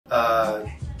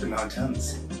The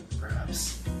mountains,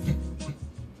 perhaps.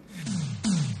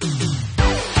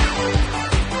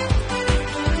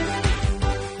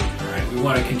 All right, we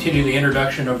want to continue the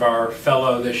introduction of our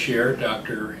fellow this year,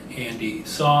 Dr. Andy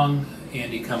Song.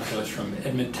 Andy comes to us from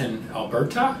Edmonton,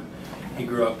 Alberta. He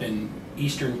grew up in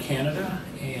Eastern Canada,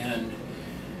 and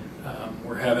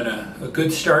we're having a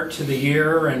good start to the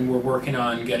year, and we're working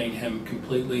on getting him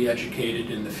completely educated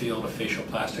in the field of facial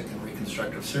plastic and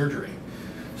reconstructive surgery.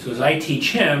 So as I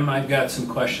teach him, I've got some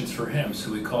questions for him,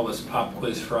 so we call this Pop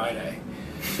Quiz Friday.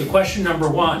 So question number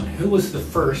one, who was the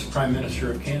first Prime Minister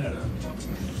of Canada?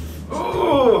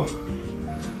 Oh!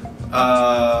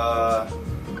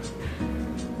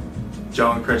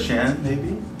 John Chrétien,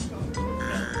 maybe?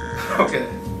 Okay.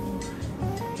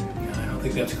 I don't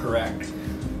think that's correct.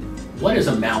 What is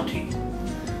a Mountie?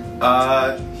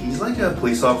 He's like a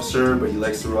police officer, but he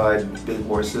likes to ride big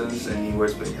horses and he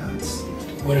wears big hats.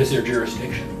 What is their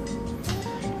jurisdiction?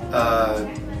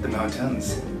 The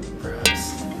mountains,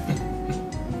 perhaps.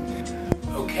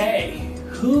 Okay,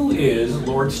 who is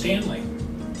Lord Stanley?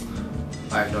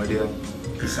 I have no idea.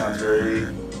 He sounds very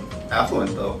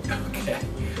affluent, though. Okay.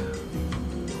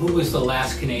 Who was the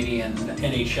last Canadian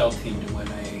NHL team to win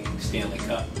a Stanley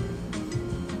Cup?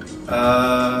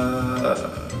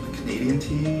 The Canadian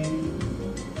team?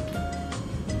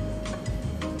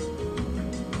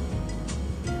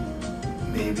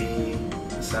 Maybe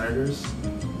the Senators?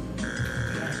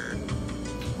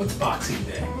 What's Boxing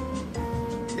Day?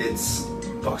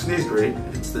 Boxing Day is great.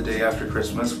 It's the day after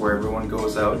Christmas where everyone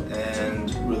goes out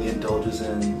and really indulges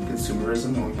in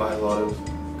consumerism, and we buy a lot of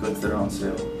goods that are on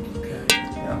sale. Okay.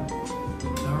 Yeah.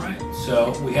 All right.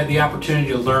 So we had the opportunity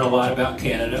to learn a lot about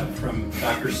Canada from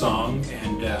Dr. Song,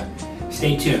 and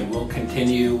stay tuned. We'll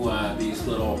continue these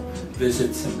little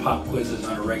visits and pop quizzes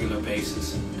on a regular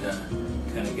basis and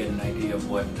kind of get an idea of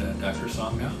what Dr.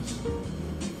 Song knows.